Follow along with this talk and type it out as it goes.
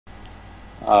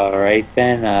Alright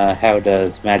then, how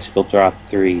does Magical Drop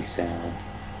 3 sound?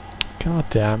 God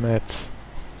damn it.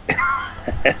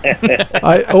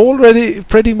 I already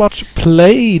pretty much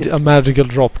played a Magical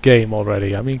Drop game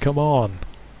already. I mean, come on.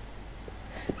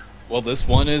 Well, this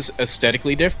one is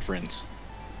aesthetically different.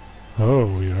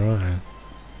 Oh, you're right.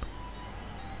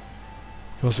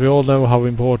 Because we all know how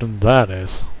important that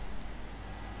is.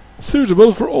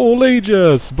 Suitable for all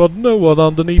ages, but no one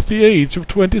underneath the age of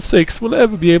 26 will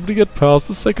ever be able to get past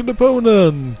the second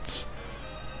opponent.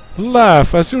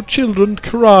 Laugh as your children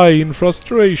cry in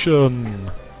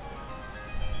frustration.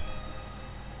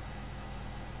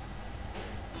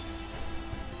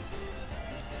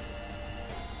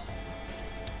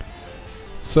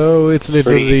 So it's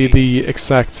literally the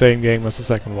exact same game as the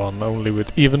second one, only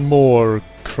with even more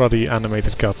cruddy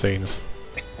animated cutscenes.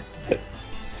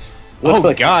 Oh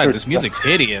like god, this music's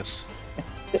hideous.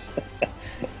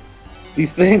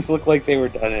 These things look like they were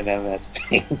done in MS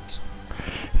Paint.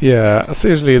 Yeah,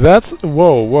 seriously, that's...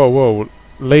 Whoa, whoa, whoa.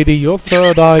 Lady, your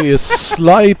third eye is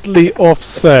slightly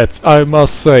offset, I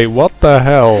must say. What the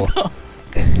hell?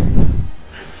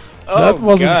 That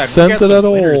wasn't god, centered at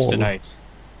winners all. Tonight.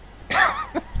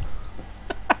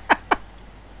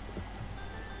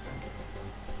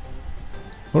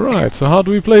 Alright, so how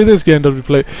do we play this game that we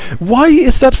play? Why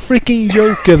is that freaking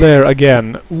Joker there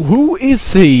again? Who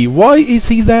is he? Why is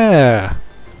he there?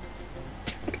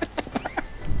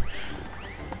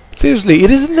 Seriously,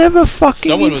 it is never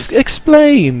fucking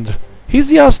explained. He's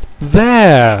just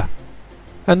there.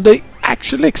 And they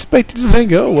actually expect you to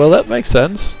think, oh, well, that makes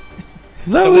sense.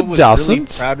 No, Someone it was doesn't. really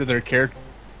proud of their character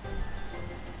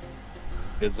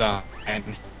design.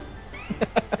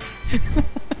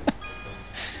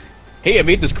 Hey, I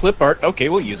made this clip art. Okay,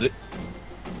 we'll use it.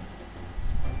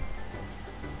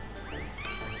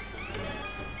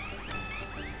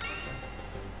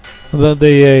 And then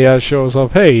the AI shows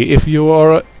up, hey, if you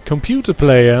are a computer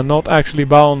player and not actually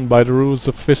bound by the rules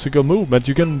of physical movement,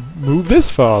 you can move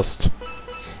this fast.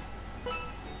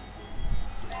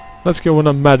 Let's go on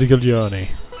a magical journey.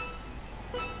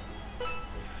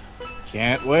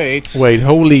 Can't wait. Wait,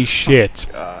 holy shit.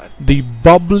 God. The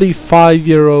bubbly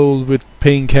 5-year-old with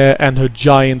pink hair and her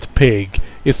giant pig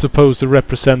is supposed to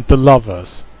represent the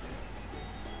lovers.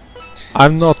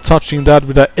 I'm not touching that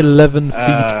with an 11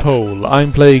 feet pole.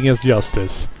 I'm playing as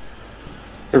Justice.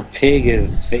 Her pig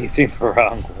is facing the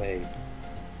wrong way.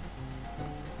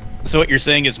 So what you're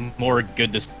saying is more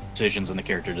good decisions in the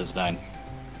character design.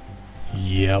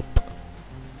 Yep.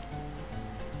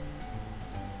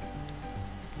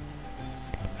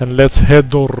 And let's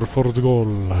head over for the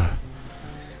goal.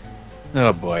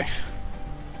 Oh boy.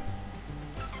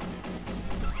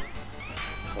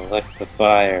 Select the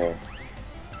fire.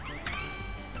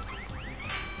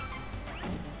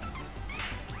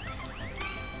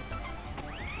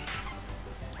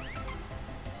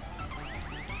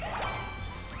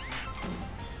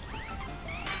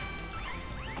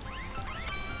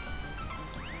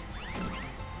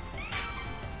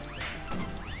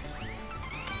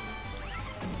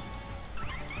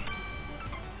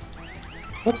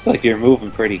 Looks like you're moving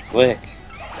pretty quick.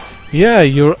 Yeah,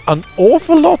 you're an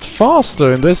awful lot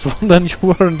faster in this one than you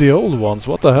were in the old ones.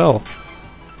 What the hell?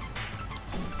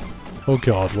 Oh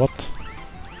god, what?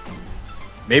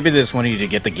 Maybe they just wanted you to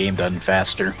get the game done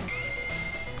faster.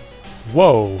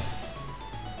 Whoa.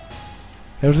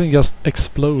 Everything just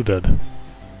exploded.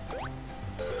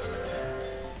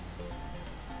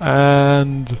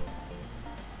 And...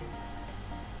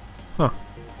 Huh.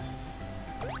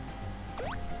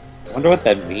 I wonder what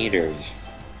that meters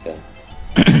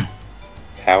to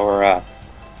power up.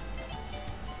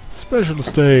 Special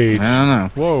stage. I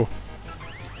don't know. Whoa.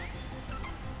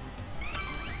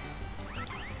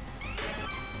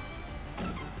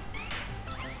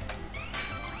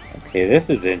 Okay, this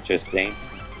is interesting.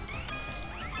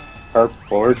 It's her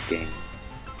board game.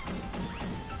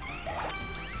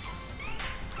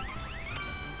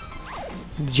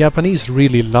 The Japanese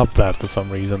really love that for some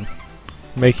reason.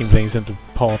 Making things into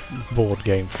part board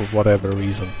game for whatever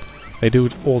reason. They do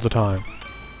it all the time.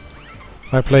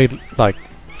 I played like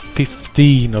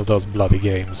 15 of those bloody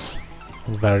games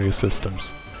on various systems.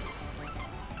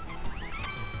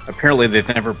 Apparently they've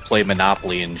never played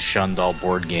Monopoly and shunned all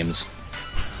board games.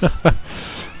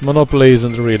 Monopoly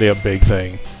isn't really a big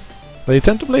thing. They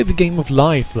tend to play the game of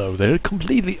life though. They're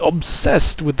completely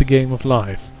obsessed with the game of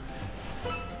life.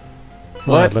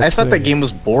 What? Right, I thought see. that game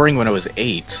was boring when I was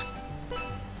 8.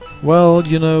 Well,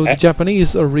 you know, the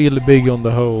Japanese are really big on the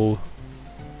whole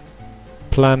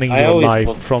planning your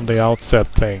life from the outset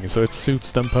thing, so it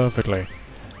suits them perfectly.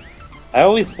 I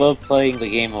always loved playing the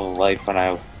game of life when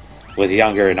I was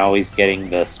younger and always getting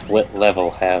the split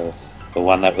level house, the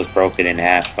one that was broken in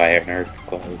half by an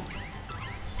earthquake.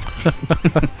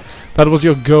 That was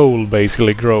your goal,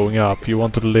 basically, growing up. You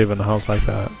wanted to live in a house like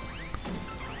that.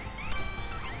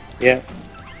 Yeah.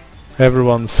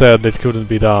 Everyone said it couldn't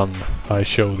be done. I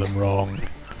showed them wrong.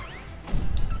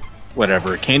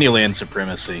 Whatever. Candyland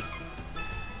supremacy.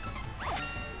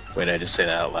 Wait, I just say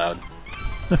that out loud.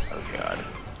 Oh god.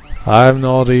 I'm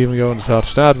not even going to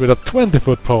touch that with a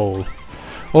 20-foot pole.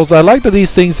 Also, I like that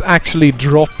these things actually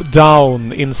drop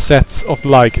down in sets of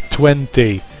like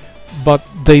 20. But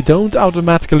they don't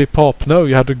automatically pop. No,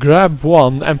 you have to grab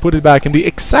one and put it back in the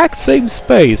exact same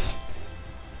space.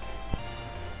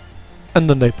 And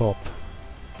then they pop.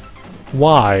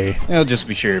 Why? Well, just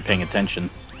be sure you're paying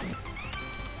attention.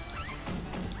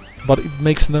 But it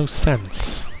makes no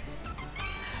sense.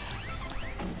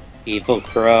 Evil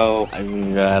Crow. I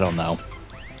don't know.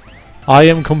 I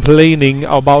am complaining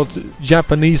about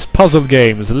Japanese puzzle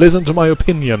games. Listen to my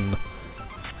opinion.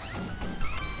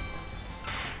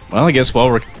 Well, I guess while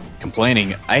we're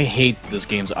complaining, I hate this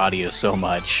game's audio so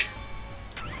much.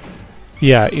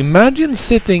 Yeah, imagine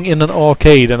sitting in an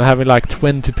arcade and having like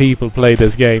 20 people play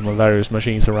this game on various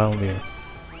machines around you.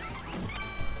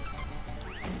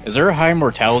 Is there a high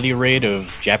mortality rate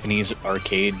of Japanese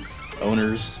arcade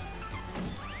owners?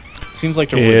 Seems like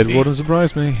there would be. It wouldn't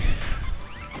surprise me.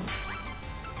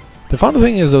 The funny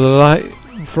thing is that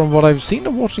from what I've seen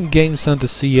of watching Game Center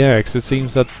CX, it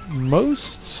seems that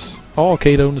most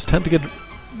arcade owners tend to get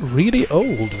really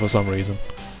old for some reason.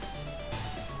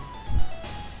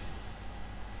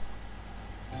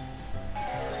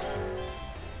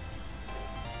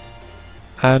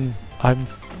 And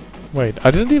wait,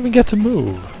 I didn't even get to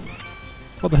move.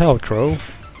 What the hell, Crow?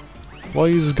 Why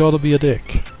you just gotta be a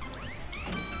dick?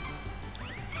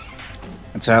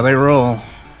 That's how they roll.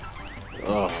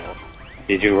 Oh.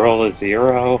 Did you roll a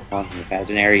 0 on the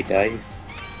imaginary dice?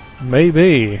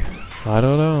 Maybe. I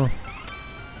don't know.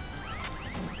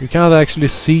 You can't actually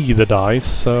see the dice,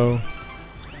 so...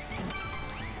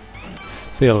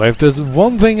 Still, if there's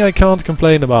one thing I can't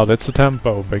complain about, it's the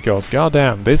tempo, because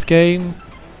goddamn, this game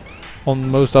on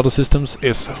most other systems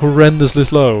is horrendously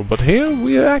slow, but here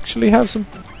we actually have some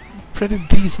pretty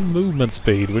decent movement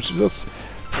speed, which is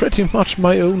pretty much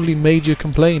my only major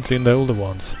complaint in the older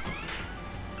ones.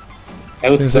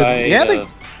 Outside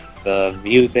of the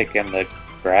music and the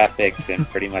graphics and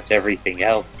pretty much everything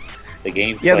else, the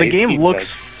gameplay. Yeah, the game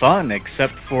looks fun,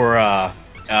 except for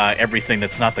everything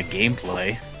that's not the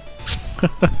gameplay.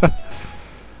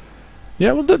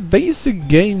 Yeah, well, the basic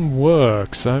game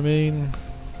works. I mean,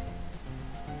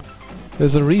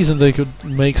 there's a reason they could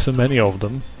make so many of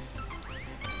them.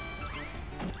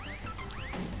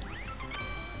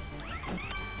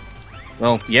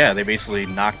 Well, yeah, they basically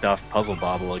knocked off Puzzle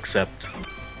Bobble, except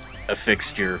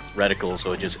affixed your reticle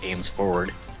so it just aims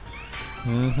forward.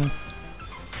 Mm-hmm.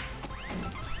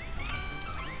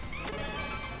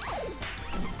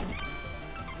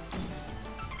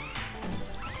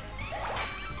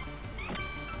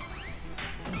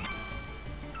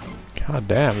 God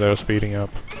damn, they're speeding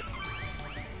up.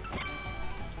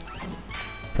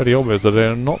 Pretty obvious that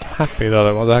they're not happy that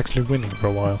I was actually winning for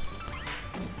a while.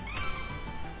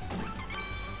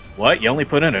 What? You only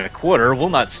put in a quarter? We'll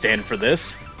not stand for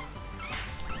this.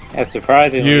 Yeah,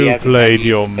 surprisingly, he You hasn't played had to use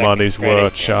your the second money's credit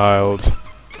worth, yet. child.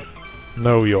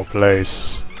 Know your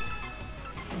place.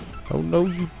 Oh no,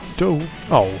 you don't.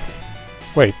 Oh.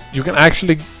 Wait, you can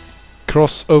actually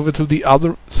cross over to the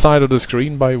other side of the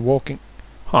screen by walking.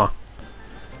 Huh.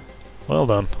 Well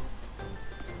done.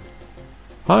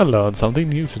 I learned something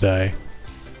new today.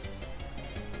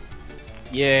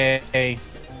 Yay.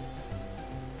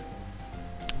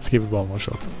 Let's give it one more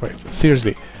shot. Wait,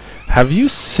 seriously. Have you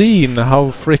seen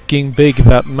how freaking big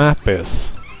that map is?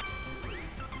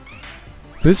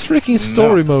 This freaking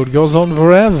story mode goes on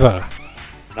forever.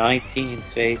 19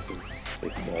 spaces,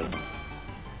 it says.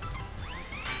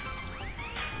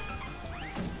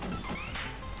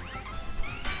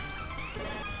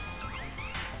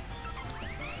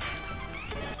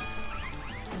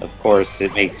 Of course,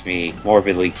 it makes me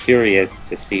morbidly curious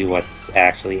to see what's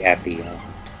actually at the end.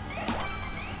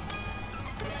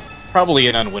 Probably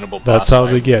an unwinnable boss. That's how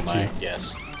they get my you.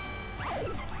 Yes.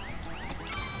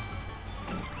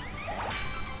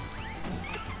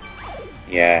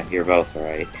 Yeah, you're both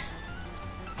right.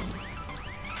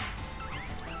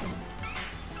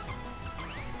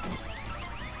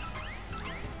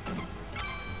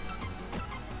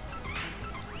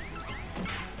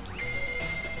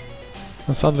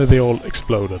 And suddenly they all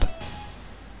exploded.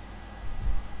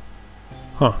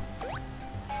 Huh.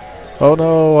 Oh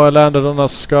no, I landed on a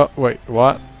scar. Wait,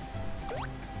 what?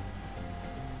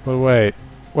 But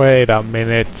wait a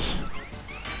minute.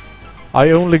 I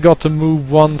only got to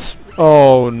move once.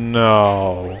 Oh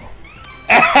no.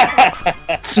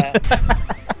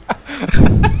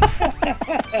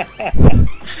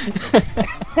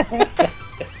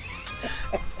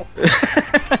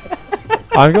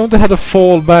 I'm going to have to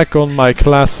fall back on my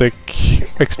classic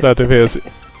expletive here.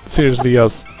 Seriously,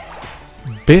 yes.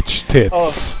 Bitch tits.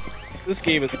 Oh, this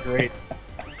game is great.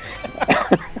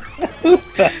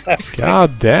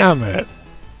 God damn it.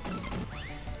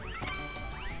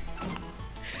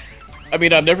 I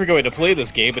mean, I'm never going to play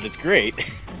this game, but it's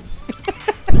great.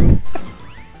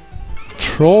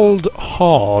 Trolled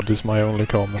hard is my only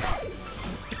comment.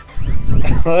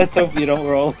 Let's hope you don't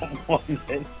roll one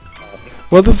this time.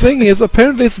 Well, the thing is,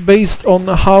 apparently it's based on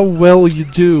how well you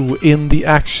do in the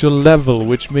actual level,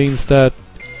 which means that...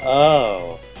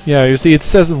 Oh. Yeah, you see, it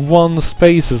says 1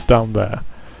 spaces down there.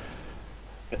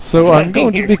 So I'm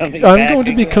going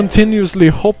to be continuously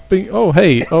hopping. Oh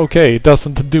hey, okay, it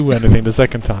doesn't do anything the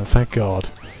second time. Thank God.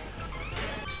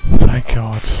 Thank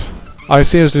God. I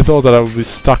seriously thought that I would be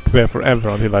stuck there forever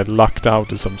until I lucked out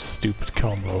to some stupid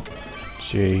combo.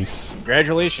 Jeez.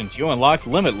 Congratulations, you unlocked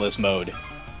Limitless mode.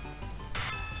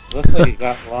 Looks like it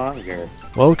got longer.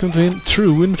 Welcome to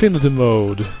true infinity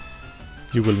mode.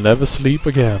 You will never sleep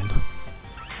again.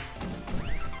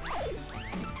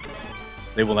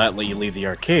 They will not let you leave the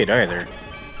arcade either.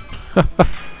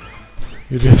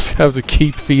 You just have to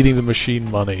keep feeding the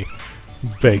machine money.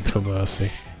 Beg for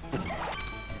mercy.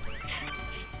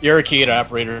 The arcade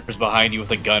operator is behind you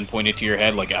with a gun pointed to your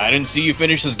head like, I didn't see you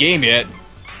finish this game yet.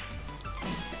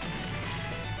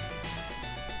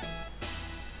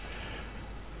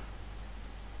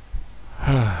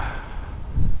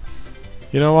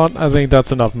 You know what? I think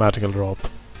that's enough magical drop.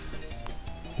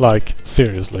 Like,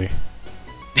 seriously.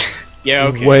 Yeah,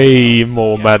 okay. Way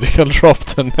more magical drop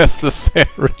than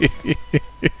necessary.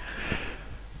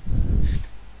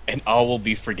 And all will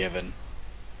be forgiven.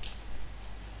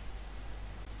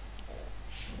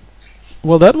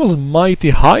 Well, that was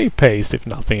mighty high-paced, if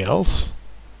nothing else.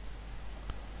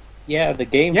 Yeah, the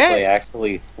gameplay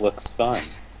actually looks fun.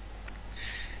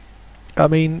 I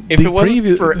mean, if it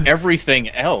wasn't for everything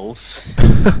else...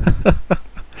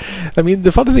 I mean,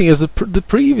 the funny thing is that the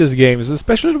previous games,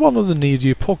 especially the one on the Neo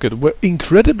Geo Pocket, were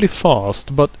incredibly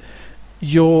fast, but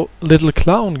your little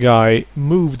clown guy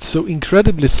moved so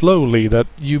incredibly slowly that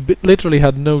you literally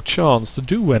had no chance to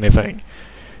do anything.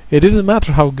 It didn't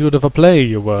matter how good of a player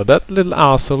you were, that little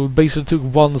asshole basically took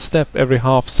 1 step every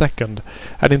half second,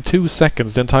 and in 2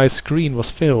 seconds the entire screen was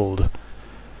filled.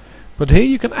 But here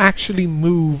you can actually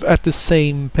move at the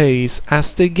same pace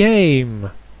as the game.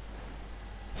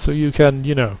 So you can,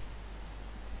 you know,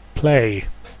 play.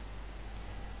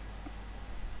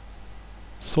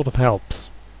 Sort of helps.